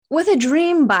with a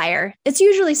dream buyer, it's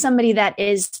usually somebody that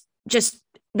is just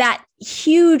that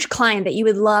huge client that you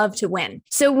would love to win.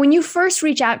 So when you first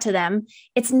reach out to them,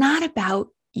 it's not about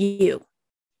you.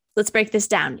 Let's break this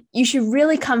down. You should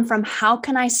really come from, how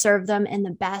can I serve them in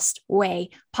the best way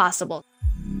possible?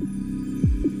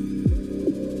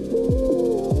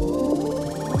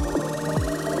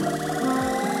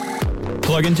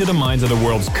 Plug into the minds of the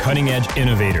world's cutting-edge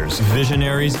innovators,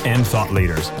 visionaries, and thought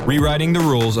leaders, rewriting the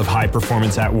rules of high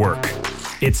performance at work.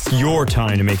 It's your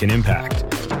time to make an impact.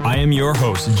 I am your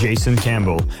host, Jason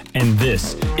Campbell, and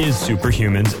this is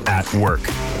Superhumans at Work,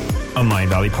 a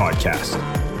Mindvalley podcast.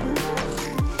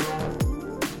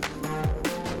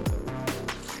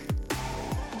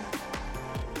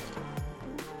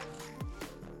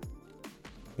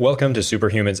 Welcome to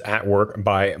Superhumans at Work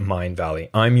by Mindvalley.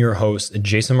 I'm your host,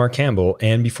 Jason Mark Campbell,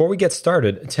 and before we get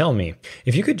started, tell me,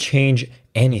 if you could change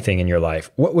anything in your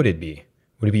life, what would it be?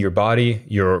 Would it be your body,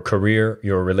 your career,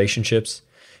 your relationships?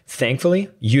 Thankfully,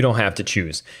 you don't have to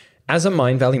choose. As a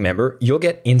Mindvalley member, you'll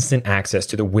get instant access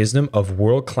to the wisdom of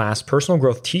world-class personal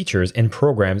growth teachers and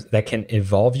programs that can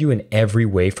evolve you in every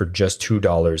way for just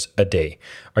 $2 a day.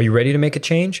 Are you ready to make a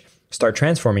change? Start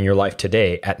transforming your life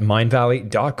today at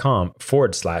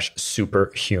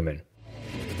mindvalley.com/superhuman.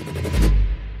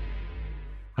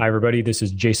 Hi, everybody. This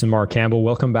is Jason Mark Campbell.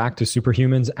 Welcome back to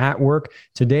Superhumans at Work.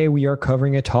 Today, we are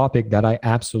covering a topic that I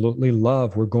absolutely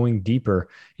love. We're going deeper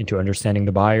into understanding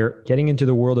the buyer, getting into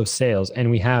the world of sales,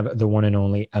 and we have the one and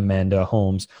only Amanda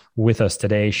Holmes with us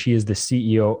today. She is the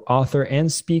CEO, author,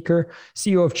 and speaker,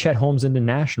 CEO of Chet Holmes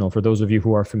International. For those of you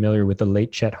who are familiar with the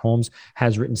late Chet Holmes,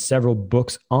 has written several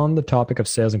books on the topic of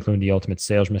sales, including The Ultimate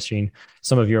Sales Machine.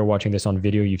 Some of you are watching this on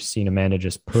video. You've seen Amanda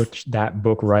just put that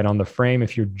book right on the frame.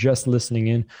 If you're just listening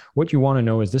in, what you want to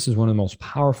know is this is one of the most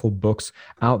powerful books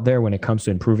out there when it comes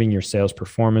to improving your sales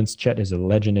performance. Chet is a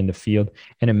legend in the field,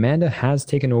 and Amanda has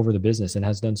taken over the business and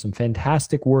has done some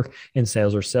fantastic work in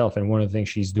sales herself. And one of the things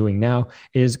she's doing now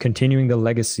is continuing the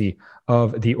legacy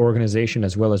of the organization,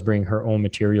 as well as bringing her own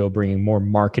material, bringing more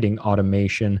marketing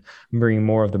automation, bringing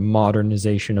more of the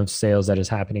modernization of sales that is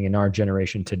happening in our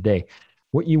generation today.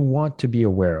 What you want to be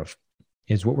aware of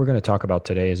is what we're going to talk about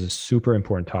today is a super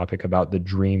important topic about the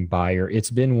dream buyer.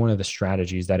 It's been one of the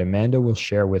strategies that Amanda will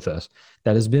share with us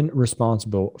that has been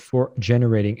responsible for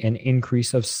generating an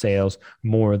increase of sales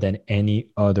more than any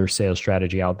other sales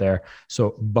strategy out there.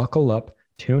 So buckle up,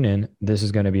 tune in. This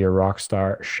is going to be a rock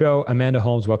star show. Amanda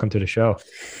Holmes, welcome to the show.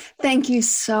 Thank you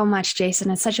so much, Jason.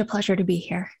 It's such a pleasure to be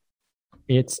here.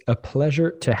 It's a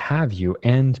pleasure to have you.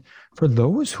 And for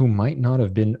those who might not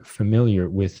have been familiar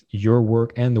with your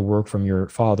work and the work from your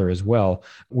father as well,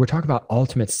 we're talking about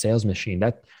Ultimate Sales Machine.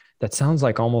 That sounds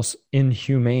like almost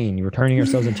inhumane. You're turning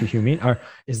yourselves into human.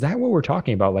 Is that what we're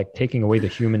talking about? Like taking away the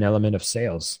human element of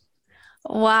sales?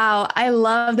 Wow. I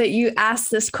love that you asked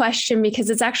this question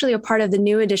because it's actually a part of the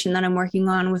new edition that I'm working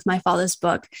on with my father's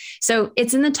book. So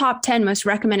it's in the top 10 most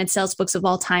recommended sales books of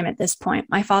all time at this point.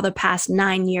 My father passed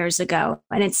 9 years ago,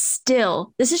 and it's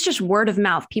still, this is just word of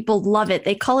mouth. People love it.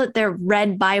 They call it their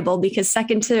red Bible because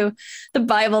second to the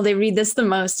Bible, they read this the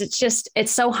most.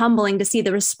 It's so humbling to see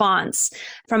the response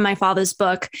from my father's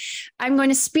book. I'm going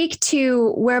to speak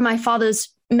to where my father's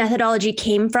methodology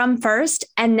came from first,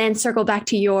 and then circle back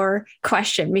to your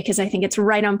question because I think it's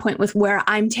right on point with where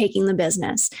I'm taking the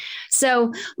business.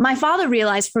 So my father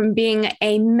realized from being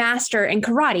a master in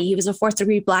karate, he was a 4th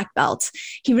degree black belt.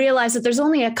 He realized that there's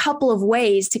only a couple of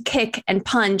ways to kick and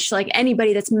punch like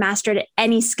anybody that's mastered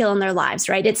any skill in their lives,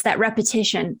 right? It's that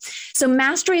repetition. So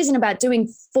mastery isn't about doing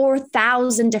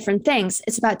 4,000 different things.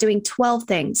 It's about doing 12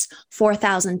 things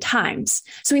 4,000 times.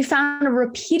 So he found a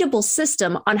repeatable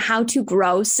system on how to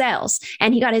grow sales.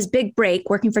 And he got his big break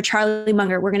working for Charlie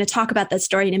Munger. We're going to talk about that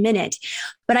story in a minute.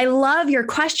 But I love your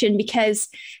question because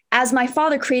as my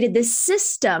father created this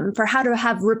system for how to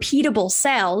have repeatable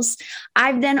sales,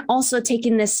 I've then also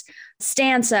taken this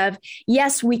stance of,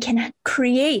 yes, we can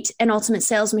create an ultimate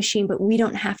sales machine, but we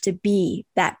don't have to be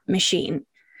that machine.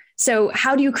 So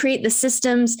how do you create the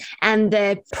systems and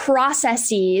the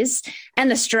processes and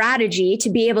the strategy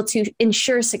to be able to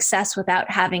ensure success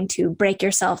without having to break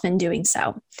yourself in doing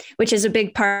so, which is a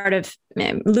big part of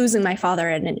losing my father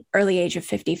at an early age of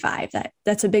 55.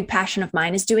 That's a big passion of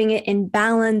mine, is doing it in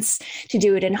balance, to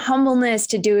do it in humbleness,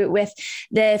 to do it with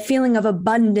the feeling of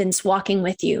abundance walking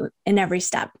with you in every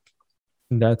step.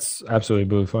 That's absolutely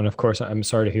beautiful. And of course, I'm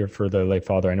sorry to hear for the late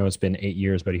father. I know it's been 8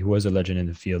 years, but he was a legend in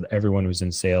the field. Everyone was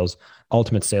in sales.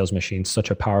 Ultimate Sales Machine,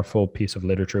 such a powerful piece of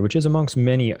literature, which is amongst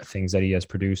many things that he has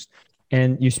produced.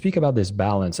 And you speak about this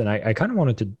balance. And I kind of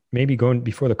wanted to maybe go in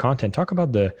before the content, talk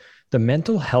about the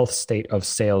mental health state of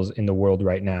sales in the world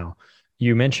right now.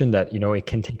 you mentioned that, it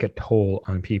can take a toll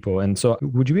on people. And so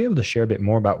would you be able to share a bit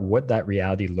more about what that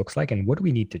reality looks like and what do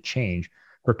we need to change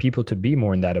for people to be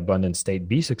more in that abundant state,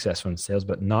 be successful in sales,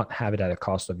 but not have it at a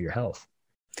cost of your health?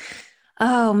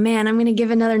 Oh man, I'm going to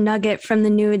give another nugget from the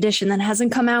new edition that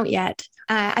hasn't come out yet.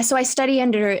 So I study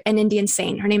under an Indian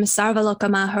saint. Her name is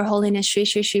Sarvalokama, Her Holiness Shri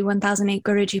Shri Shri 1008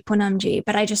 Guruji Punamji,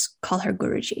 but I just call her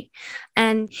Guruji.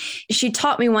 And she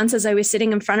taught me once as I was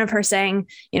sitting in front of her saying,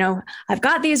 I've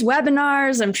got these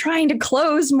webinars, I'm trying to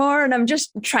close more, and I'm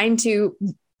just trying to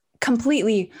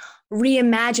completely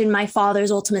reimagine my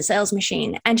father's ultimate sales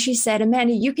machine. And she said,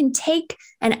 Amanda, you can take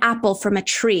an apple from a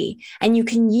tree and you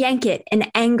can yank it in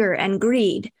anger and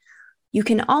greed. You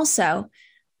can also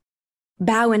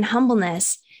bow in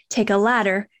humbleness, take a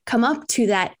ladder, come up to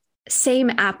that same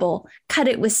apple, cut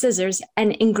it with scissors,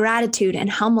 and in gratitude and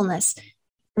humbleness,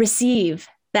 receive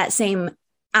that same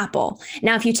apple.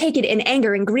 Now, if you take it in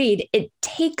anger and greed, it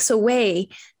takes away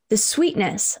the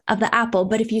sweetness of the apple.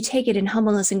 But if you take it in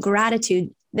humbleness and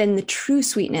gratitude, then the true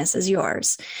sweetness is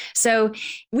yours. So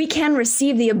we can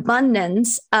receive the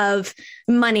abundance of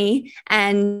money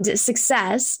and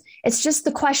success. It's just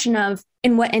the question of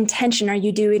in what intention are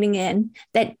you doing it in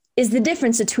that is the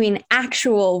difference between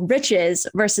actual riches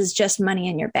versus just money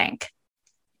in your bank.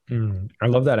 I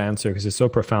love that answer because it's so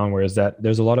profound. Whereas that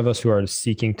there's a lot of us who are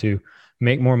seeking to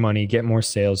make more money, get more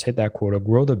sales, hit that quota,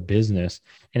 grow the business.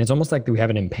 And it's almost like we have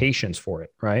an impatience for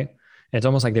it, right? And it's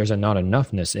almost like there's a not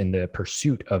enoughness in the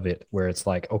pursuit of it where it's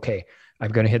like, okay,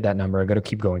 I've got to hit that number. I've got to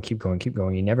keep going, keep going, keep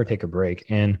going. You never take a break.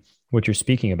 And what you're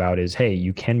speaking about is, hey,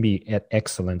 you can be at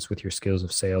excellence with your skills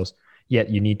of sales, yet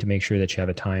you need to make sure that you have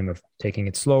a time of taking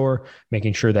it slower,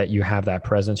 making sure that you have that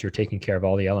presence, you're taking care of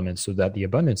all the elements so that the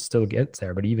abundance still gets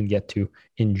there, but even get to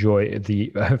enjoy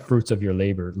the fruits of your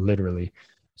labor, literally.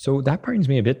 So that brings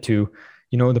me a bit to,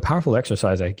 the powerful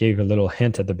exercise. I gave a little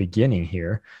hint at the beginning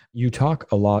here. You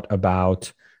talk a lot about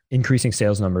increasing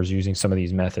sales numbers using some of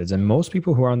these methods. And most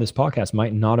people who are on this podcast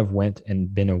might not have went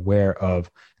and been aware of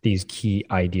these key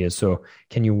ideas. So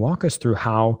can you walk us through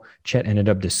how Chet ended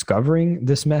up discovering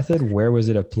this method? Where was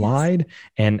it applied?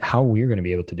 And how we're going to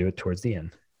be able to do it towards the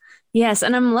end? Yes.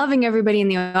 And I'm loving everybody in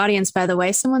the audience, by the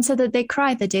way. Someone said that they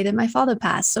cried the day that my father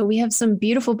passed. So we have some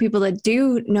beautiful people that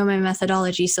do know my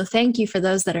methodology. So thank you for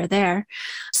those that are there.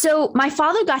 So my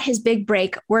father got his big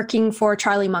break working for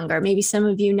Charlie Munger. Maybe some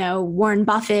of you know Warren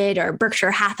Buffett or Berkshire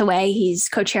Hathaway. He's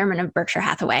co-chairman of Berkshire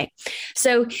Hathaway.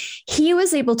 So he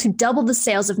was able to double the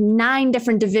sales of 9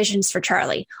 different divisions for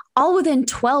Charlie, all within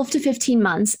 12 to 15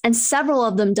 months, and several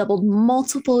of them doubled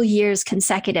multiple years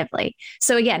consecutively.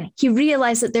 So again, he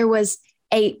realized that there was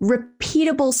a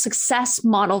repeatable success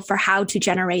model for how to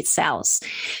generate sales.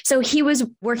 So he was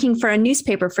working for a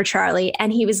newspaper for Charlie,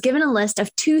 and he was given a list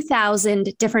of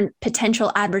 2,000 different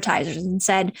potential advertisers and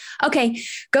said, okay,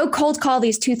 go cold call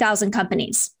these 2,000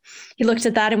 companies. He looked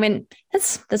at that and went,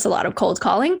 that's a lot of cold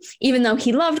calling. Even though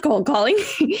he loved cold calling,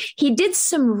 he did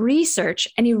some research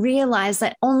and he realized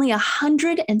that only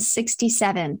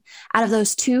 167 out of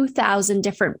those 2,000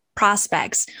 different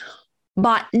prospects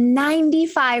bought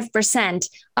 95%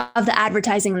 of the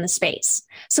advertising in the space.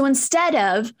 So instead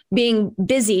of being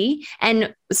busy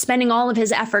and spending all of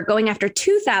his effort going after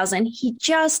 2,000, he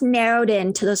just narrowed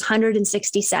in to those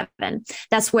 167.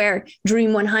 That's where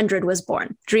Dream 100 was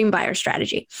born, Dream Buyer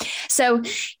Strategy. So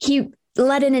he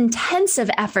led an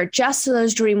intensive effort just to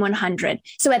those Dream 100.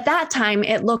 So at that time,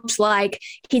 it looked like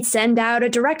he'd send out a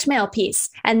direct mail piece.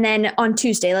 And then on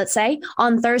Tuesday, let's say,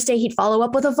 on Thursday, he'd follow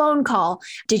up with a phone call.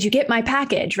 Did you get my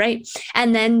package, right?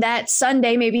 And then that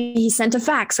Sunday, maybe he sent a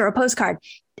fax or a postcard.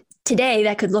 Today,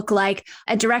 that could look like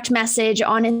a direct message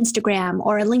on Instagram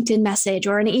or a LinkedIn message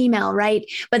or an email, right?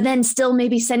 But then still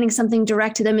maybe sending something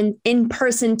direct to them in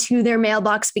person to their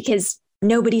mailbox because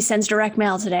nobody sends direct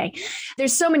mail today.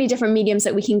 There's so many different mediums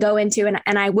that we can go into,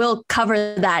 and I will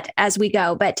cover that as we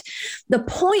go. But the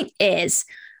point is,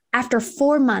 after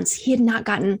 4 months, he had not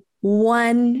gotten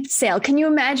one sale. Can you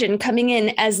imagine coming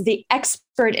in as the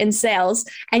expert in sales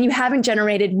and you haven't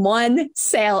generated one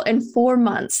sale in 4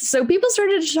 months? So people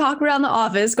started to talk around the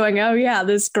office going, oh yeah,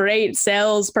 this great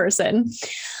salesperson.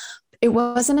 It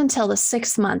wasn't until the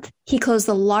 6th month he closed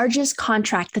the largest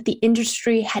contract that the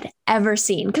industry had ever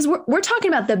seen. Because we're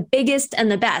talking about the biggest and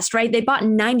the best, right? They bought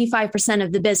 95%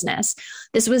 of the business.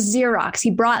 This was Xerox. He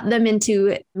brought them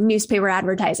into newspaper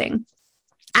advertising.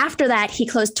 After that, he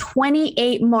closed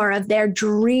 28 more of their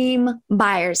dream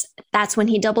buyers. That's when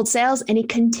he doubled sales, and he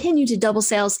continued to double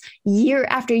sales year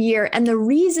after year. And the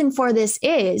reason for this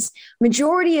is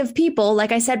majority of people,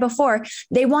 like I said before,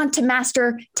 they want to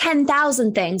master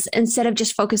 10,000 things instead of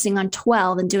just focusing on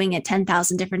 12 and doing it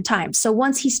 10,000 different times. So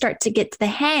once he started to get to the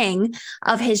hang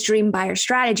of his dream buyer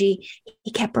strategy,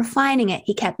 he kept refining it.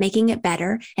 He kept making it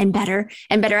better and better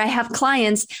and better. I have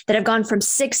clients that have gone from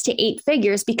 6 to 8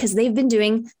 figures because they've been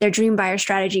doing their dream buyer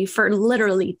strategy for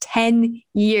literally 10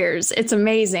 years. It's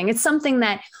amazing. It's something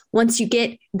that once you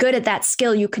get good at that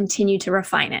skill, you continue to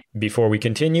refine it. Before we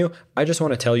continue, I just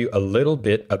want to tell you a little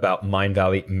bit about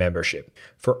Mindvalley membership.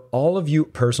 For all of you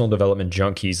personal development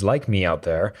junkies like me out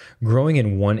there, growing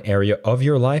in one area of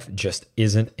your life just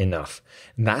isn't enough.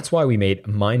 And that's why we made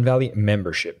Mindvalley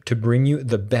membership, to bring you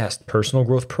the best personal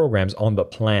growth programs on the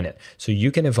planet so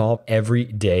you can evolve every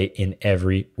day in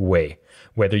every way.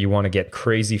 Whether you want to get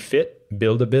crazy fit,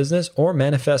 build a business, or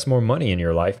manifest more money in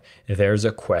your life, there's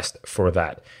a quest for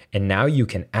that. And now you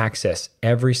can access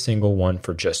every single one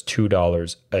for just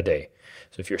 $2 a day.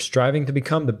 So if you're striving to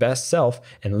become the best self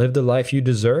and live the life you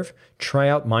deserve, try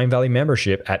out Mindvalley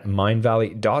membership at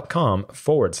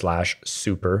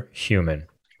mindvalley.com/superhuman.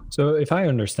 So if I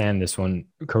understand this one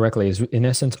correctly, is in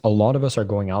essence, a lot of us are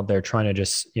going out there trying to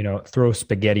just, throw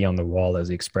spaghetti on the wall, as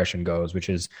the expression goes, which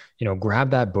is,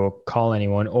 grab that book, call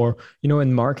anyone, or,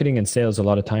 in marketing and sales, a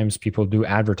lot of times people do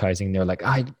advertising. They're like,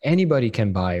 anybody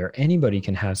can buy or anybody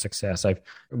can have success.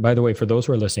 By the way, for those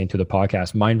who are listening to the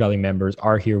podcast, Mindvalley members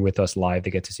are here with us live.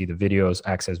 They get to see the videos,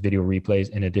 access video replays,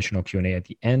 and additional Q&A at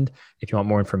the end. If you want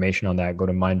more information on that, go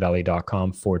to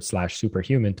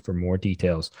mindvalley.com/superhuman for more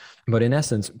details. But in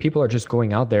essence, people are just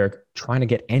going out there trying to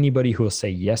get anybody who will say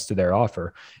yes to their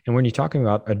offer. And when you're talking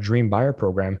about a dream buyer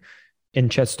program, in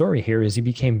Chet's story here is he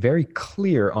became very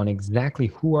clear on exactly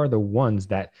who are the ones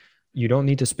that you don't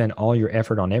need to spend all your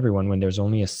effort on everyone when there's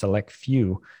only a select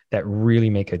few that really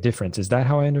make a difference. Is that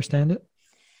how I understand it?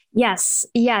 Yes.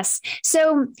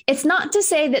 So it's not to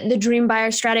say that the dream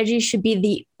buyer strategy should be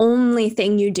the only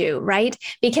thing you do, right?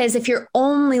 Because if you're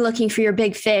only looking for your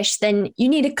big fish, then you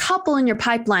need a couple in your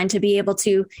pipeline to be able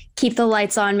to keep the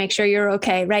lights on, make sure you're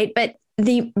okay, right? But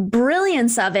the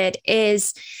brilliance of it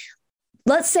is,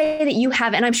 let's say that you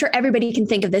have, and I'm sure everybody can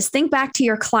think of this, think back to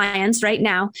your clients right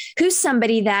now. Who's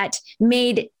somebody that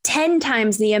made 10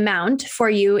 times the amount for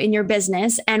you in your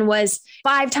business and was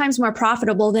 5 times more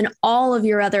profitable than all of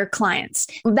your other clients?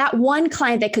 That one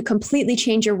client that could completely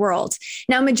change your world.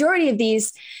 Now, majority of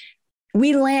these,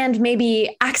 we land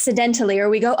maybe accidentally, or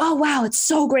we go, oh, wow, it's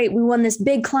so great. We won this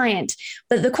big client.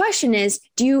 But the question is,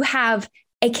 do you have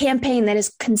a campaign that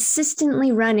is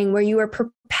consistently running where you are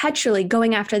perpetually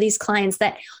going after these clients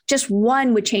that just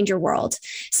one would change your world?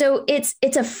 So it's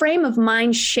a frame of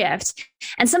mind shift,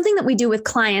 and something that we do with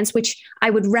clients, which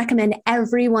I would recommend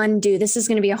everyone do. This is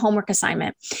going to be a homework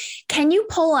assignment. Can you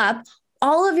pull up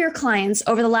all of your clients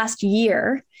over the last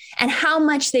year and how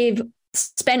much they've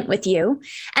spent with you,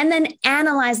 and then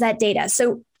analyze that data?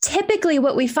 So typically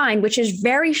what we find, which is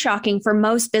very shocking for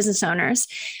most business owners,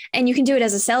 and you can do it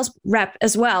as a sales rep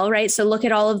as well, right? So look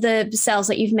at all of the sales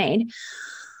that you've made.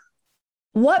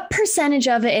 What percentage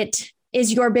of it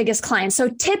is your biggest client? So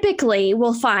typically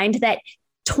we'll find that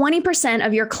 20%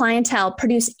 of your clientele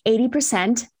produce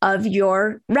 80% of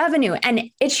your revenue. And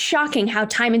it's shocking how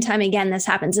time and time again this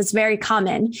happens. It's very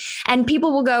common. And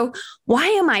people will go, why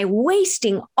am I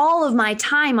wasting all of my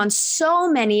time on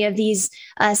so many of these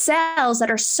sales that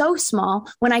are so small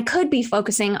when I could be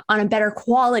focusing on a better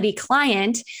quality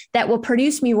client that will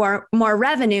produce me more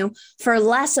revenue for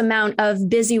less amount of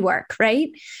busy work,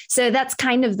 right? So that's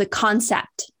kind of the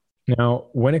concept. Now,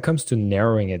 when it comes to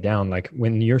narrowing it down, like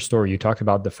when your story, you talked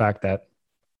about the fact that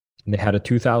they had a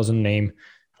 2,000 name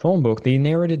phone book, they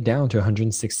narrowed it down to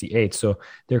 168. So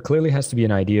there clearly has to be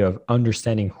an idea of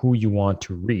understanding who you want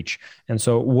to reach. And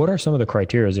so what are some of the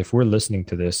criteria if we're listening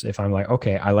to this? If I'm like,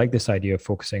 okay, I like this idea of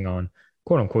focusing on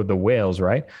quote unquote the whales,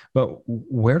 right? But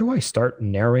where do I start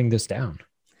narrowing this down?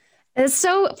 It's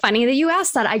so funny that you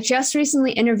asked that. I just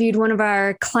recently interviewed one of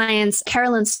our clients,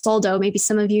 Carolyn Soldo. Maybe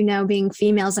some of you know, being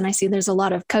females, and I see there's a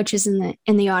lot of coaches in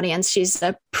the audience. She's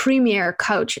a premier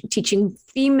coach teaching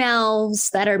females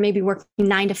that are maybe working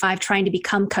 9 to 5 trying to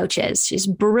become coaches. She's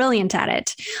brilliant at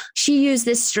it. She used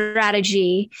this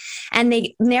strategy and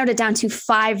they narrowed it down to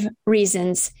 5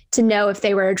 reasons to know if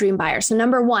they were a dream buyer. So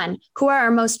number 1, who are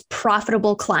our most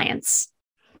profitable clients?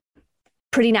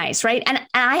 pretty nice, right? And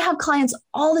I have clients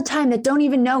all the time that don't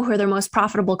even know who their most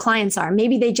profitable clients are.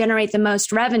 Maybe they generate the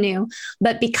most revenue,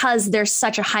 but because they're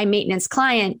such a high maintenance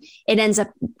client, it ends up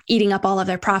eating up all of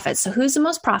their profits. So who's the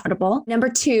most profitable? Number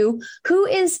two, who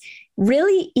is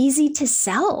really easy to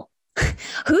sell?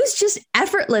 Who's just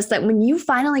effortless that when you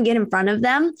finally get in front of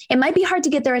them, it might be hard to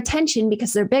get their attention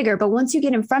because they're bigger, but once you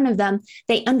get in front of them,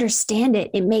 they understand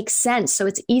it. It makes sense. So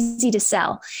it's easy to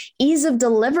sell. Ease of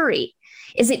delivery.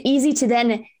 Is it easy to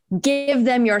then give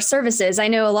them your services? I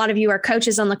know a lot of you are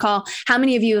coaches on the call. How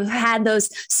many of you have had those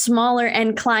smaller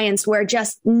end clients where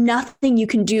just nothing you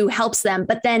can do helps them,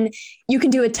 but then you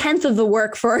can do 1/10 of the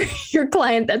work for your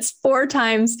client that's 4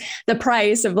 times the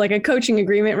price of like a coaching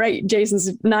agreement, right?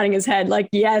 Jason's nodding his head like,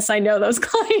 yes, I know those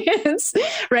clients,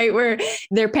 right? Where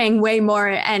they're paying way more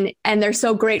and they're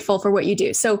so grateful for what you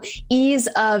do. So ease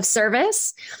of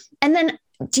service. And then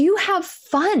do you have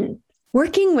fun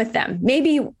working with them?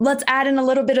 Maybe let's add in a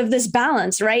little bit of this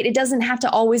balance, right? It doesn't have to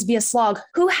always be a slog.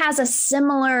 Who has a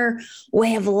similar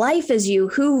way of life as you?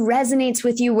 Who resonates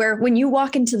with you where when you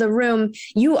walk into the room,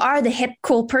 you are the hip,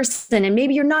 cool person. And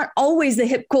maybe you're not always the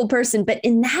hip, cool person, but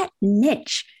in that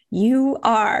niche, you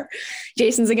are.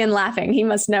 Jason's again laughing. He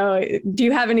must know. Do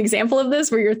you have an example of this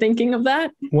where you're thinking of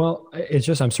that? Well, it's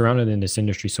just I'm surrounded in this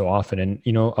industry so often. And,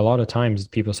 a lot of times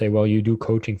people say, well, you do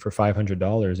coaching for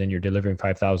 $500 and you're delivering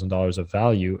 $5,000 of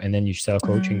value. And then you sell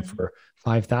coaching for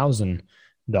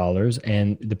 $5,000.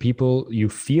 And the people, you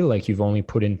feel like you've only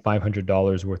put in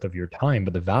 $500 worth of your time,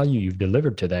 but the value you've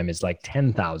delivered to them is like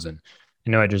 10,000. I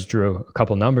know I just drew a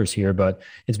couple numbers here, but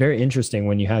it's very interesting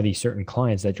when you have these certain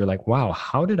clients that you're like, wow,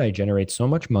 how did I generate so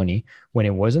much money when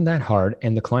it wasn't that hard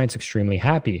and the client's extremely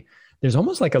happy? There's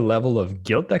almost like a level of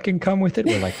guilt that can come with it.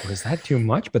 We're like, was that too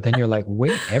much? But then you're like,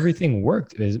 wait, everything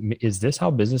worked. Is this how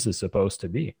business is supposed to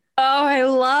be? Oh, I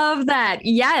love that.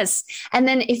 Yes. And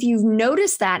then if you've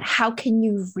noticed that, how can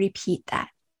you repeat that?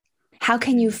 How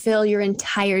can you fill your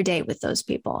entire day with those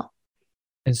people?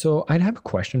 And so I'd have a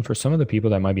question for some of the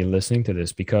people that might be listening to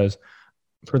this, because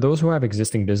for those who have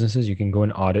existing businesses, you can go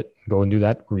and audit, go and do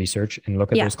that research and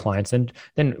look at those clients. And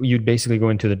then you'd basically go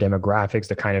into the demographics,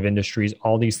 the kind of industries,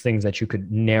 all these things that you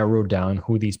could narrow down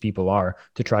who these people are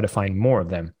to try to find more of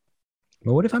them.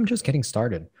 But what if I'm just getting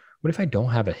started? What if I don't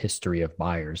have a history of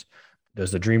buyers?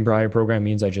 Does the Dream Buyer program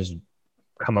means I just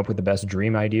come up with the best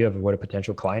dream idea of what a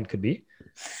potential client could be?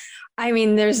 I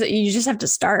mean, you just have to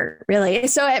start, really.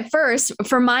 So at first,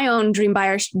 for my own Dream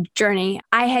Buyer journey,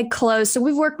 I had closed. So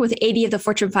we've worked with 80 of the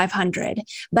Fortune 500.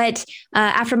 But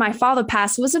after my father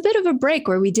passed, it was a bit of a break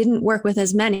where we didn't work with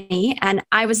as many. And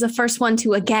I was the first one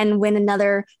to, again, win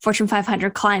another Fortune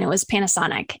 500 client. It was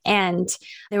Panasonic. And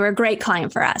they were a great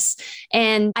client for us.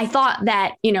 And I thought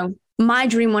that, my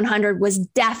Dream 100 was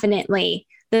definitely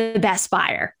the best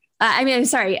buyer.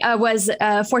 Was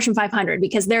Fortune 500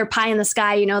 because they're pie in the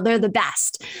sky, they're the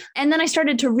best. And then I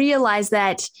started to realize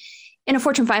that in a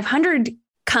Fortune 500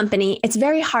 company, it's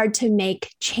very hard to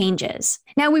make changes.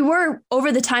 Now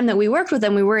over the time that we worked with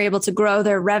them, we were able to grow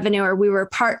their revenue, or we were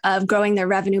part of growing their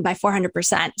revenue by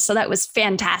 400%. So that was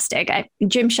fantastic.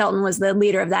 Jim Shelton was the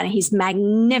leader of that, and he's a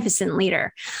magnificent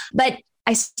leader. But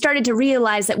I started to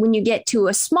realize that when you get to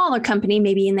a smaller company,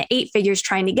 maybe in the 8 figures,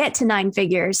 trying to get to 9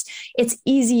 figures, it's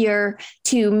easier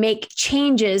to make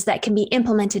changes that can be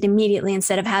implemented immediately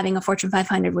instead of having a Fortune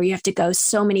 500 where you have to go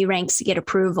so many ranks to get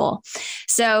approval.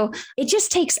 So it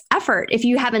just takes effort if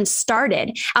you haven't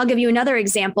started. I'll give you another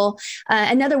example.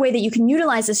 Another way that you can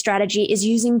utilize this strategy is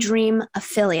using Dream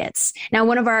Affiliates. Now,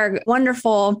 one of our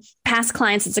wonderful past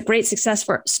clients, it's a great success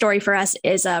story for us,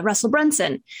 is Russell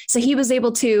Brunson. So he was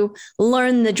able to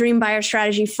learn the Dream Buyer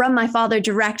strategy from my father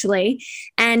directly,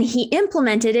 and he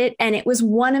implemented it. And it was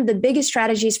one of the biggest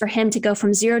strategies for him to go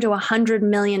from 0 to 100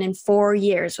 million in 4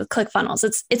 years with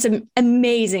ClickFunnels. It's an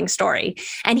amazing story.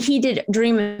 And he did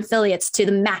Dream Affiliates to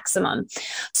the maximum.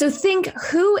 So think,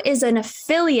 who is an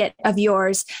affiliate of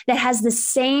yours that has the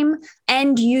same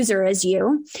end user as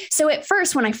you? So at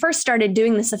first, when I first started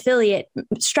doing this affiliate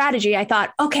strategy, I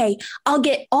thought, okay, I'll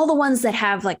get all the ones that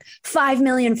have like 5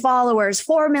 million followers,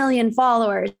 4 million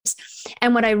followers.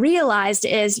 And what I realized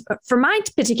is, for my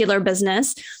particular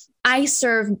business, I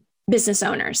serve business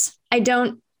owners. I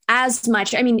don't as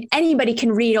much. I mean, anybody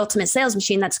can read Ultimate Sales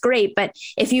Machine. That's great. But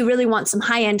if you really want some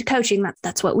high-end coaching,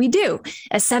 that's what we do.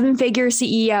 A 7-figure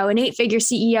CEO, an 8-figure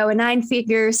CEO, a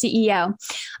 9-figure CEO.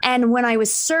 And when I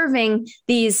was serving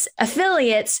these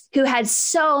affiliates who had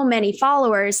so many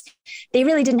followers, they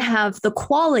really didn't have the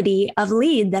quality of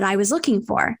lead that I was looking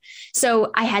for.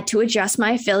 So I had to adjust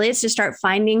my affiliates to start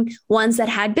finding ones that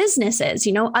had businesses,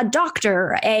 a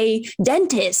doctor, a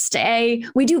dentist,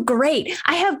 we do great.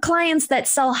 I have clients that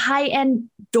sell high-end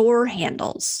door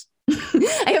handles.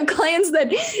 I have clients that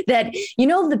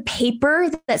the paper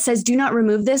that says do not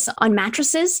remove this on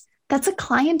mattresses. That's a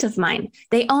client of mine.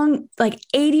 They own like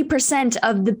 80%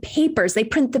 of the papers. They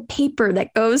print the paper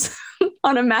that goes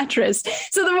on a mattress.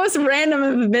 So the most random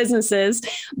of the businesses.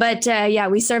 But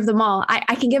we serve them all.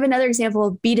 I can give another example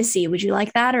of B2C. Would you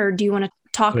like that? Or do you want to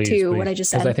talk please. What I just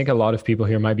said? Because I think a lot of people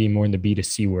here might be more in the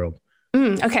B2C world.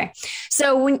 Okay.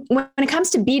 So when it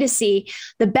comes to B2C,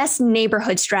 the best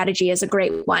neighborhood strategy is a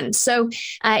great one. So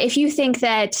if you think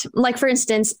that, like, for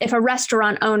instance, if a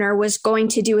restaurant owner was going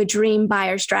to do a dream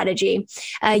buyer strategy,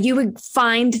 you would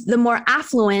find the more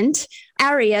affluent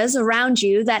areas around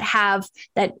you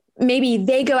that maybe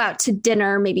they go out to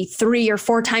dinner maybe 3 or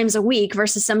 4 times a week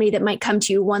versus somebody that might come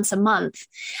to you once a month,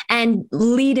 and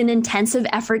lead an intensive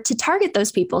effort to target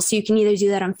those people. So you can either do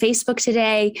that on Facebook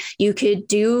today. You could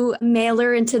do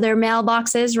mailer into their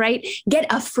mailboxes, right? Get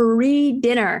a free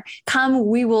dinner. Come,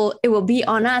 it will be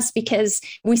on us because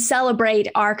we celebrate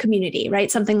our community, right?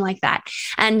 Something like that.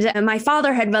 And my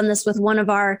father had done this with one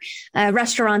of our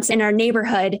restaurants in our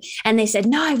neighborhood. And they said,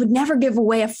 no, I would never give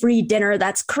away a free dinner.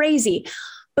 That's crazy.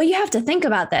 But you have to think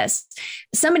about this.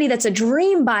 Somebody that's a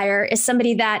dream buyer is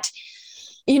somebody that,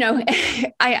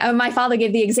 my father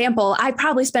gave the example. I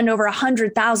probably spend over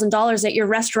 $100,000 at your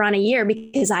restaurant a year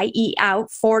because I eat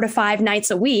out 4 to 5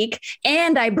 nights a week.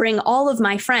 And I bring all of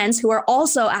my friends who are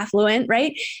also affluent,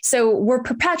 right? So we're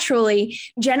perpetually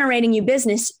generating you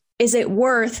business. Is it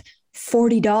worth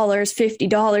 $40, $50,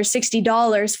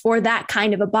 $60 for that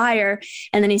kind of a buyer?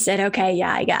 And then he said, okay,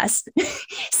 yeah, I guess.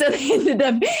 So they ended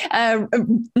up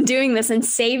doing this and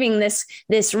saving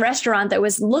this restaurant that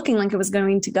was looking like it was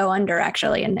going to go under,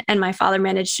 actually. And my father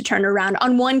managed to turn around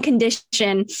on one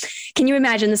condition. Can you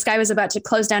imagine? This guy was about to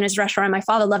close down his restaurant. My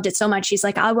father loved it so much. He's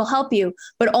like, I will help you,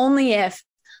 but only if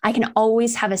I can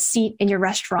always have a seat in your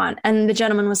restaurant. And the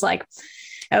gentleman was like,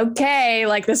 okay,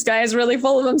 like, this guy is really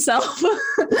full of himself.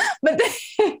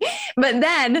 But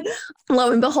then,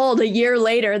 lo and behold, a year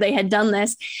later, they had done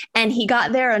this, and he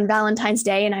got there on Valentine's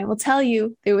Day. And I will tell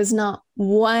you, there was not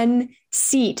one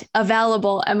seat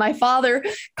available. And my father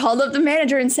called up the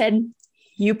manager and said,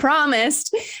 you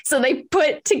promised. So they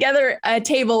put together a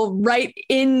table right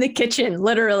in the kitchen,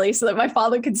 literally, so that my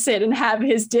father could sit and have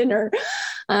his dinner.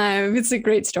 It's a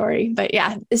great story. But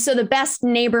yeah, so the best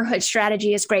neighborhood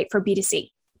strategy is great for B2C.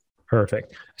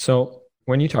 Perfect. So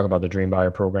when you talk about the Dream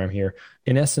Buyer program here,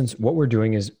 in essence, what we're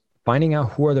doing is finding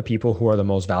out who are the people who are the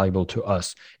most valuable to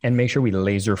us and make sure we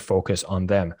laser focus on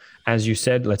them. As you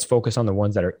said, let's focus on the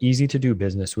ones that are easy to do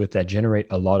business with, that generate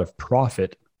a lot of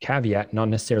profit. Caveat, not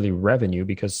necessarily revenue,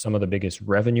 because some of the biggest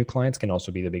revenue clients can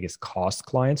also be the biggest cost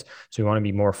clients. So you want to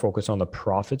be more focused on the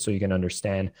profit so you can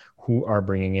understand who are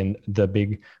bringing in the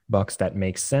big bucks that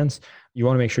make sense. You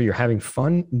want to make sure you're having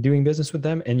fun doing business with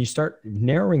them, and you start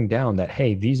narrowing down that,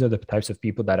 hey, these are the types of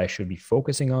people that I should be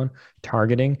focusing on,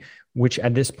 targeting, which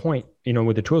at this point,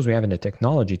 with the tools we have in the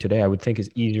technology today, I would think is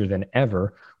easier than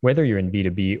ever. Whether you're in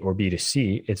B2B or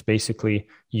B2C, it's basically,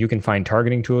 you can find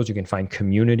targeting tools, you can find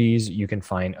communities, you can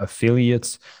find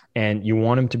affiliates, and you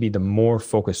want them to be the more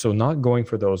focused. So not going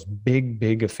for those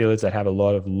big affiliates that have a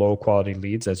lot of low quality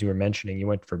leads. As you were mentioning, you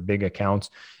went for big accounts,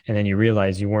 and then you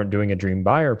realized you weren't doing a Dream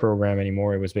Buyer program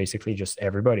anymore. It was basically just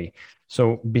everybody.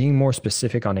 So being more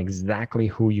specific on exactly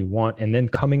who you want, and then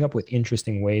coming up with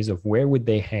interesting ways of where would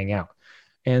they hang out.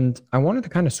 And I wanted to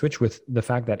kind of switch with the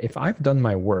fact that if I've done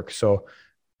my work, so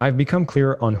I've become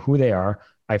clear on who they are,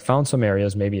 I found some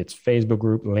areas, maybe it's Facebook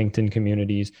group, LinkedIn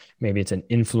communities, maybe it's an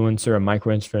influencer, a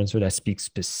micro-influencer that speaks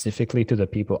specifically to the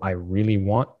people I really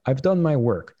want. I've done my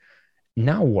work.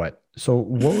 Now what? So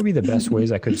what would be the best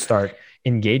ways I could start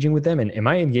engaging with them? And am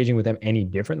I engaging with them any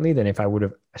differently than if I would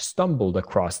have stumbled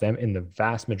across them in the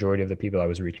vast majority of the people I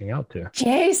was reaching out to?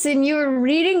 Jason, you were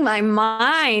reading my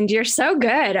mind. You're so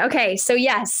good. Okay. So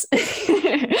yes.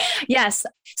 Yes.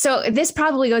 So this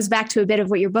probably goes back to a bit of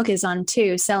what your book is on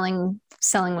too, selling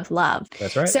with love.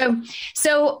 That's right.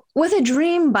 So with a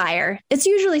dream buyer, it's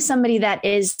usually somebody that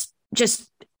is just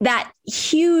that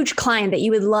huge client that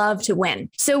you would love to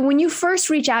win. So when you first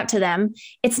reach out to them,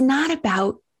 it's not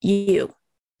about you.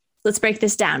 let's break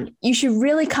this down. You should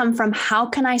really come from how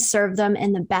can I serve them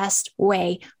in the best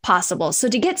way possible? So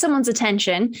to get someone's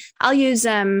attention, I'll use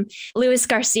Luis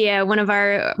Garcia, one of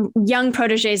our young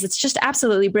proteges. It's just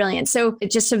absolutely brilliant. So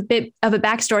just a bit of a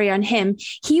backstory on him.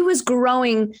 He was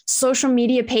growing social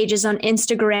media pages on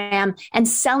Instagram and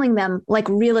selling them like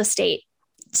real estate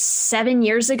 7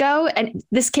 years ago. And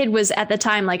this kid was at the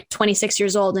time like 26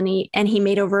 years old, and he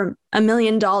made over $1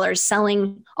 million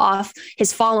selling off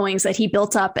his followings that he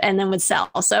built up and then would sell.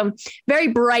 So very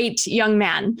bright young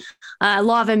man,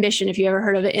 law of ambition, if you ever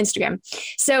heard of it, Instagram.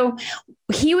 So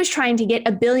he was trying to get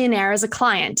a billionaire as a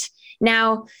client.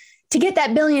 Now, to get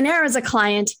that billionaire as a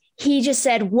client, he just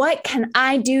said, what can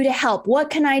I do to help? What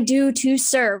can I do to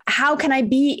serve? How can I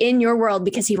be in your world?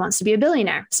 Because he wants to be a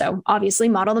billionaire. So obviously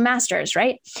model the masters,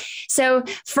 right? So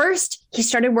first he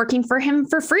started working for him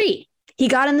for free. He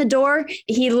got in the door,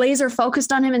 he laser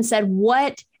focused on him and said,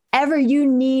 whatever you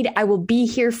need, I will be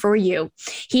here for you.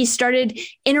 He started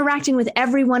interacting with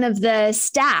every one of the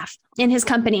staff in his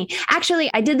company. Actually,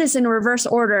 I did this in reverse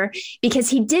order because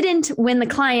he didn't win the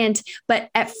client, but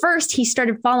at first he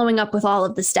started following up with all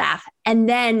of the staff and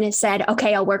then said,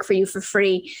 okay, I'll work for you for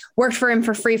free, worked for him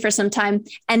for free for some time,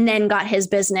 and then got his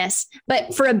business.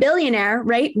 But for a billionaire,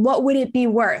 right, what would it be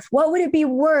worth? What would it be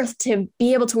worth to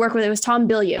be able to work with? It was Tom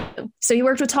Bilyeu. So he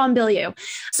worked with Tom Bilyeu.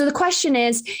 So the question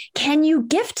is, can you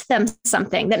gift them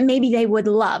something that maybe they would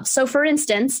love? So for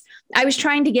instance, I was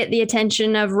trying to get the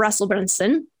attention of Russell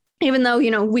Brunson, even though,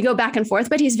 we go back and forth,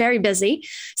 but he's very busy.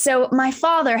 So my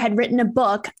father had written a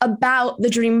book about the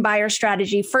dream buyer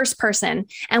strategy, first person,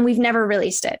 and we've never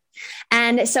released it.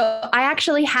 And so I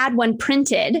actually had one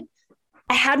printed.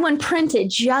 I had one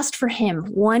printed just for him,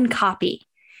 one copy.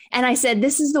 And I said,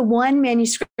 this is the one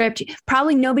manuscript.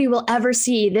 Probably nobody will ever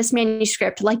see this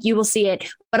manuscript like you will see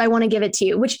it, but I want to give it to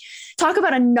you, which talk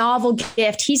about a novel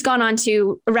gift. He's gone on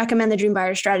to recommend the Dream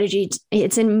Buyer Strategy.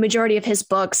 It's in majority of his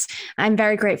books. I'm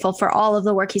very grateful for all of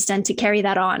the work he's done to carry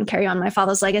on my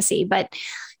father's legacy. But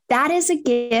that is a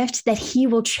gift that he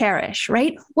will cherish,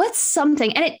 right? What's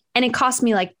something, and it cost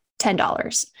me like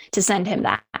 $10 to send him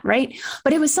that, right?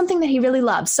 But it was something that he really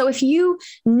loves. So if you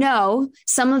know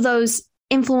some of those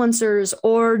influencers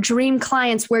or dream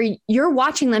clients where you're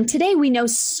watching them today, we know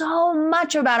so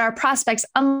much about our prospects,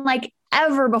 unlike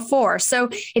ever before. So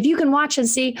if you can watch and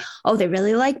see, oh, they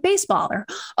really like baseball, or,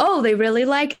 oh, they really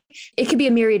like, it could be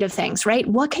a myriad of things, right?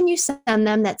 What can you send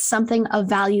them that's something of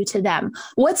value to them?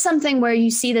 What's something where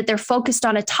you see that they're focused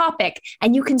on a topic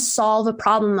and you can solve a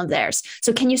problem of theirs?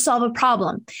 So can you solve a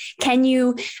problem? Can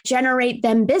you generate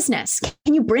them business?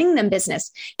 Can you bring them business?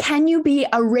 Can you be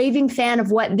a raving fan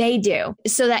of what they do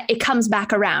so that it comes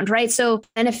back around, right? So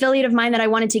an affiliate of mine that I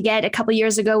wanted to get a couple of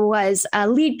years ago was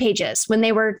Lead Pages when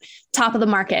they were top of the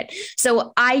market.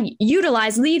 So I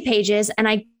utilized Lead Pages and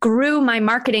I grew my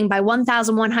marketing by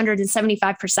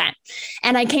 1,175%.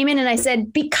 And I came in and I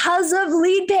said, because of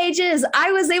Lead Pages,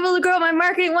 I was able to grow my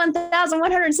marketing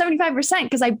 1,175%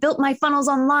 because I built my funnels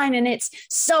online. And it's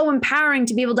so empowering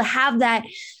to be able to have that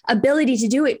ability to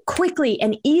do it quickly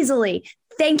and easily.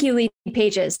 Thank you, Lead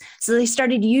Pages. So they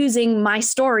started using my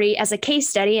story as a case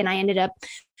study, and I ended up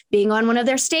being on one of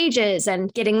their stages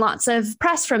and getting lots of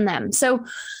press from them. So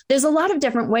there's a lot of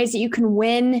different ways that you can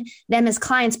win them as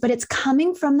clients, but it's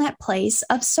coming from that place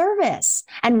of service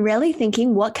and really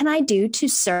thinking, what can I do to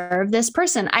serve this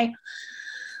person?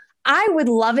 I would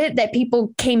love it that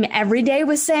people came every day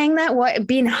with saying that,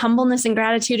 be in humbleness and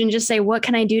gratitude and just say, what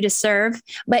can I do to serve?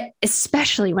 But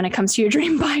especially when it comes to your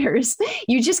dream buyers,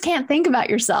 you just can't think about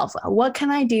yourself. What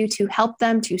can I do to help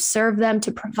them, to serve them,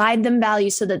 to provide them value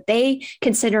so that they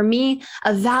consider me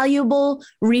a valuable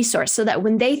resource, so that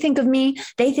when they think of me,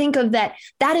 they think of that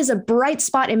is a bright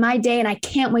spot in my day and I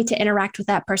can't wait to interact with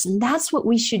that person. That's what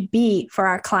we should be for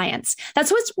our clients.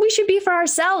 That's what we should be for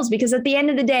ourselves, because at the end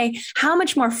of the day, how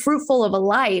much more fruitful of a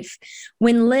life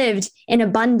when lived in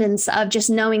abundance of just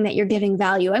knowing that you're giving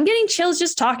value. I'm getting chills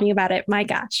just talking about it. My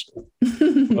gosh.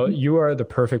 Well, you are the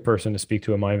perfect person to speak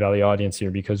to a Mindvalley audience here,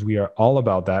 because we are all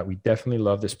about that. We definitely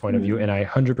love this point of view. And I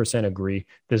 100% agree.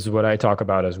 This is what I talk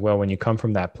about as well. When you come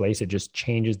from that place, it just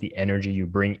changes the energy you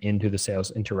bring into the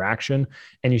sales interaction,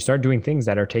 and you start doing things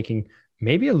that are taking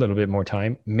maybe a little bit more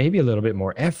time, maybe a little bit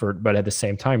more effort, but at the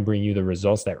same time, bring you the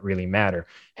results that really matter.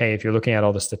 Hey, if you're looking at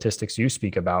all the statistics you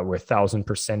speak about, where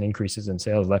 1,000% increases in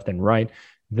sales left and right,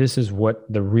 this is what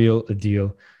the real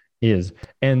deal is.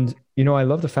 And, I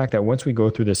love the fact that once we go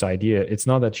through this idea, it's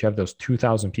not that you have those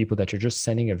 2,000 people that you're just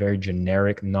sending a very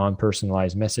generic,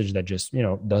 non-personalized message that just,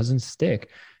 doesn't stick.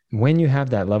 When you have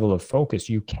that level of focus,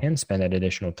 you can spend that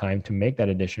additional time to make that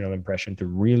additional impression, to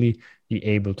really be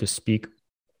able to speak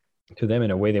to them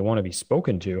in a way they want to be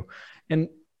spoken to. And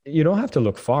you don't have to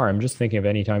look far. I'm just thinking of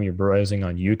any time you're browsing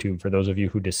on YouTube, for those of you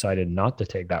who decided not to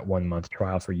take that 1 month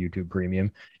trial for YouTube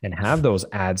Premium and have those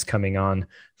ads coming on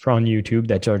from YouTube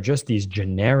that are just these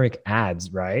generic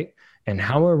ads, right? And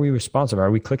how are we responsive? Are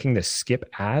we clicking the skip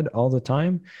ad all the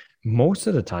time? Most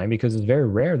of the time, because it's very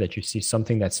rare that you see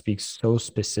something that speaks so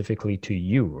specifically to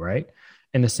you, right?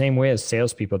 In the same way as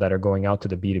salespeople that are going out to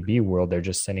the B2B world, they're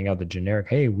just sending out the generic,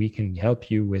 hey, we can help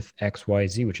you with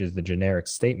XYZ, which is the generic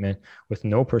statement with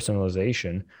no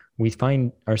personalization. We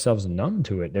find ourselves numb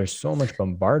to it. There's so much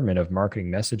bombardment of marketing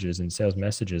messages and sales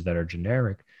messages that are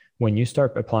generic. When you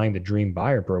start applying the Dream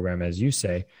Buyer program, as you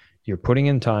say, you're putting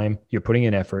in time, you're putting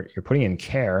in effort, you're putting in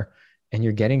care, and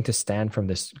you're getting to stand from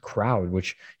this crowd,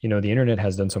 which, the internet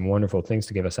has done some wonderful things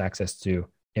to give us access to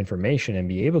information and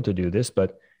be able to do this,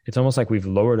 but it's almost like we've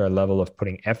lowered our level of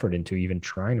putting effort into even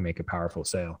trying to make a powerful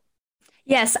sale.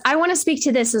 Yes, I want to speak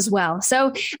to this as well.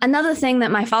 So another thing that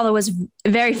my father was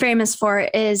very famous for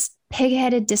is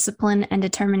pig-headed discipline and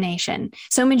determination.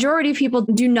 So majority of people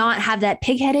do not have that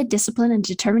pig-headed discipline and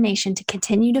determination to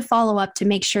continue to follow up to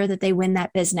make sure that they win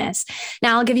that business.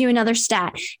 Now, I'll give you another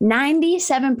stat.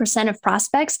 97% of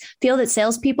prospects feel that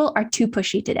salespeople are too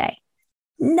pushy today.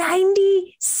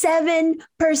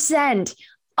 97%.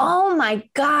 Oh my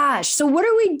gosh. So what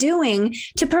are we doing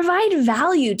to provide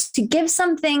value, to give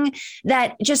something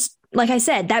that just, like I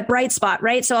said, that bright spot,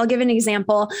 right? So I'll give an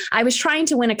example. I was trying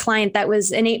to win a client that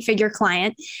was an 8-figure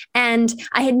client, and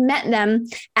I had met them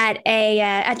at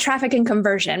at Traffic and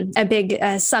Conversion, a big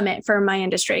summit for my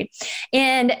industry.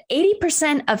 And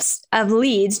 80% of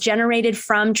leads generated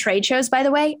from trade shows, by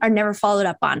the way, are never followed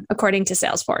up on, according to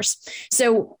Salesforce.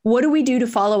 So what do we do to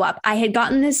follow up? I had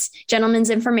gotten this gentleman's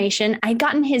information. I had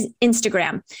gotten his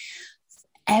Instagram.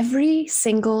 Every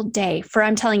single day for,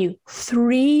 I'm telling you,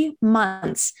 3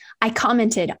 months, I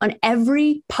commented on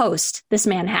every post this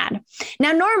man had.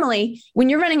 Now, normally, when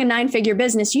you're running a 9-figure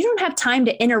business, you don't have time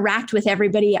to interact with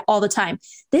everybody all the time.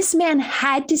 This man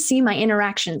had to see my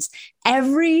interactions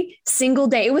every single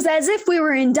day. It was as if we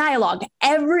were in dialogue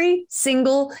every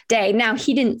single day. Now,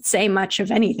 he didn't say much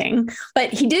of anything, but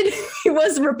he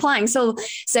was replying. So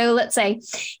let's say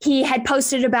he had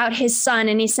posted about his son,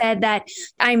 and he said that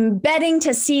I'm betting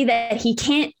to see that he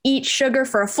can't eat sugar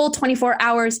for a full 24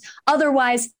 hours.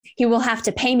 Otherwise, he will have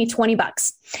to pay me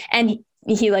 $20. And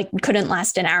he couldn't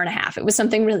last an hour and a half. It was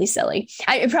something really silly.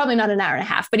 Probably not an hour and a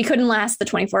half, but he couldn't last the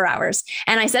 24 hours.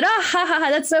 And I said,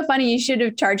 that's so funny. You should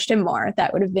have charged him more.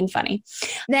 That would have been funny.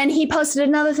 Then he posted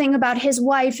another thing about his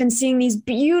wife and seeing these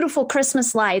beautiful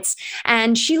Christmas lights.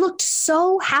 And she looked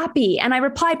so happy. And I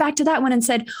replied back to that one and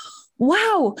said,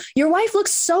 wow, your wife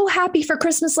looks so happy for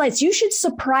Christmas lights. You should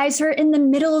surprise her in the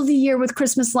middle of the year with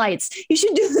Christmas lights. You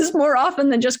should do this more often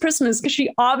than just Christmas, because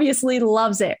she obviously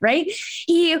loves it, right?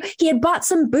 He had bought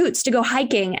some boots to go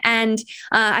hiking. And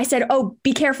I said, oh,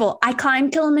 be careful. I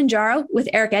climbed Kilimanjaro with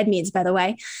Eric Edmeades, by the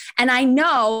way. And I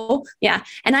know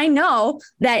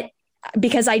that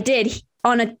because I did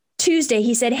on a Tuesday,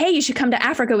 he said, hey, you should come to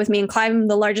Africa with me and climb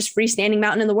the largest freestanding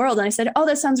mountain in the world. And I said, oh,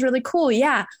 that sounds really cool.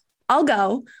 Yeah, I'll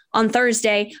go. On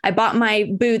Thursday, I bought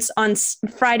my boots on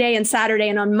Friday and Saturday,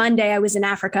 and on Monday, I was in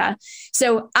Africa.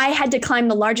 So I had to climb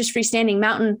the largest freestanding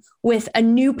mountain with a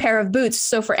new pair of boots.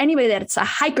 So for anybody that's a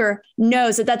hiker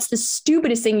knows that that's the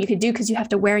stupidest thing you could do, because you have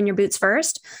to wear in your boots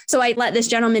first. So I let this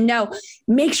gentleman know,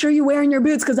 make sure you wear in your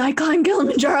boots, because I climbed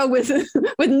Kilimanjaro with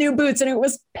new boots, and it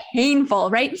was painful,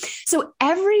 right? So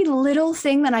every little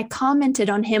thing that I commented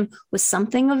on him was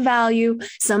something of value,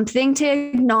 something to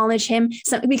acknowledge him,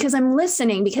 because I'm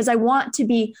listening, because I want to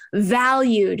be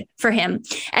valued for him.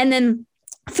 And then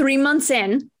 3 months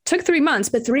in, took 3 months,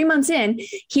 but 3 months in,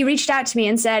 he reached out to me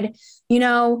and said,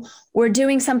 we're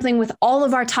doing something with all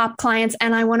of our top clients,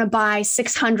 and I want to buy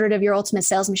 600 of your Ultimate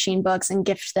Sales Machine books and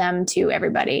gift them to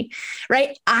everybody,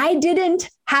 right? I didn't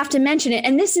have to mention it.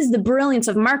 And this is the brilliance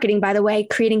of marketing, by the way,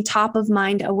 creating top of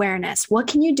mind awareness. What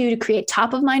can you do to create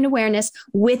top of mind awareness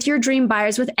with your dream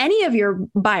buyers, with any of your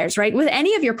buyers, right? With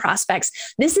any of your prospects?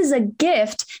 This is a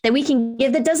gift that we can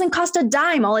give that doesn't cost a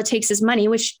dime. All it takes is money,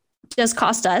 which does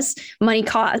cost us money,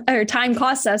 or time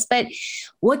costs us. But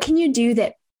what can you do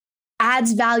that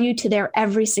adds value to their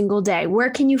every single day?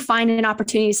 Where can you find an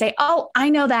opportunity to say, oh,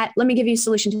 I know that. Let me give you a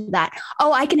solution to that.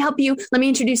 Oh, I can help you. Let me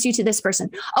introduce you to this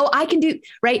person. Oh, I can do,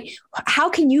 right? How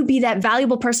can you be that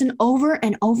valuable person over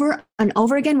and over and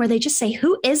over again, where they just say,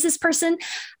 who is this person?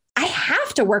 I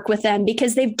have to work with them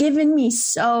because they've given me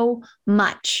so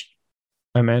much.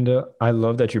 Amanda, I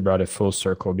love that you brought it full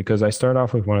circle, because I start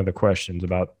off with one of the questions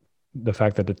about the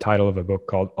fact that the title of a book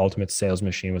called Ultimate Sales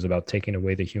Machine was about taking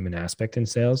away the human aspect in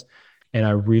sales. And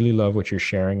I really love what you're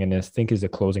sharing. And I think is the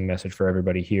closing message for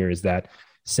everybody here is that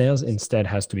sales instead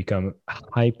has to become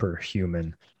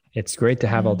hyper-human. It's great to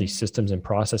have all these systems and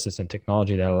processes and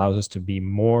technology that allows us to be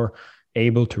more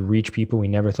able to reach people we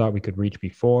never thought we could reach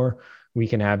before. We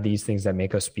can have these things that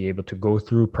make us be able to go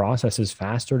through processes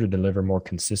faster to deliver more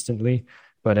consistently.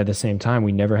 But at the same time,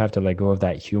 we never have to let go of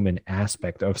that human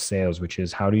aspect of sales, which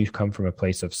is how do you come from a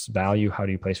place of value? How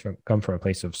do you come from a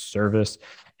place of service?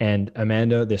 And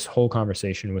Amanda, this whole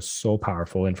conversation was so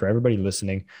powerful. And for everybody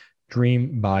listening,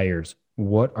 dream buyers,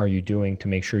 what are you doing to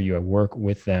make sure you work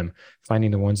with them,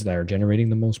 finding the ones that are generating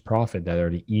the most profit, that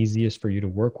are the easiest for you to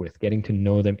work with, getting to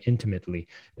know them intimately.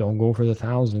 Don't go for the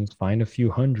thousands, find a few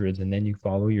hundreds, and then you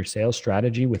follow your sales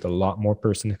strategy with a lot more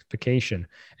personification.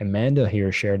 Amanda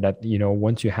here shared that,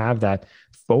 once you have that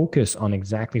focus on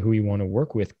exactly who you want to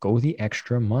work with, go the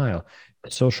extra mile.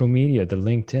 Social media, the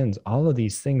LinkedIns, all of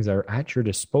these things are at your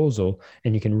disposal,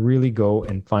 and you can really go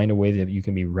and find a way that you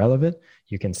can be relevant,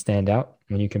 you can stand out,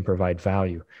 and you can provide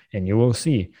value. And you will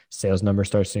see sales number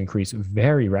starts to increase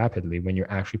very rapidly when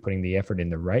you're actually putting the effort in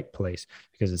the right place,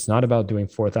 because it's not about doing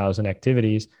 4,000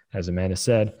 activities. As Amanda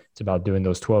said, it's about doing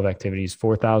those 12 activities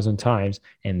 4,000 times,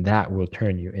 and that will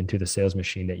turn you into the sales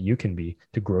machine that you can be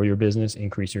to grow your business,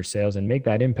 increase your sales, and make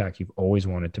that impact you've always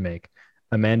wanted to make.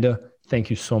 Amanda, thank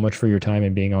you so much for your time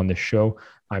and being on this show.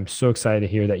 I'm so excited to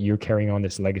hear that you're carrying on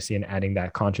this legacy and adding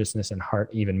that consciousness and heart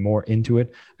even more into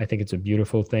it. I think it's a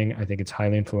beautiful thing. I think it's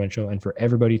highly influential. And for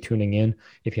everybody tuning in,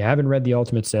 if you haven't read The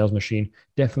Ultimate Sales Machine,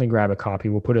 definitely grab a copy.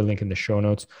 We'll put a link in the show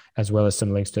notes, as well as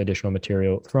some links to additional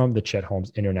material from the Chet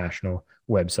Holmes International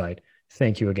website.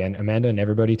 Thank you again, Amanda, and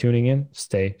everybody tuning in.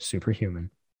 Stay superhuman.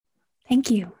 Thank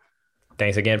you.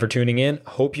 Thanks again for tuning in.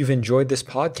 Hope you've enjoyed this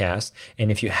podcast. And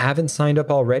if you haven't signed up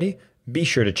already, be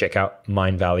sure to check out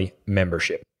Mindvalley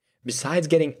Membership. Besides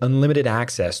getting unlimited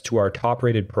access to our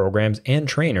top-rated programs and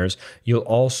trainers, you'll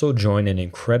also join an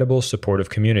incredible supportive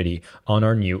community on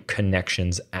our new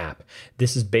Connections app.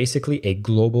 This is basically a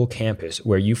global campus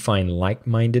where you find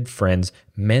like-minded friends,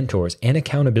 mentors, and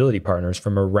accountability partners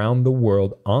from around the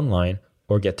world online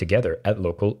or get together at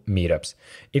local meetups.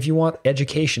 If you want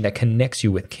education that connects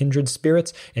you with kindred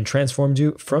spirits and transforms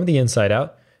you from the inside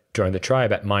out, join the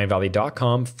tribe at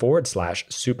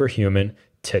mindvalley.com/superhuman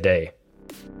today.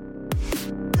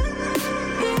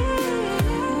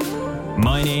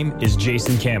 My name is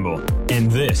Jason Campbell,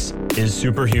 and this is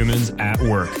Superhumans at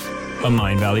Work, a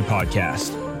Mindvalley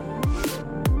podcast.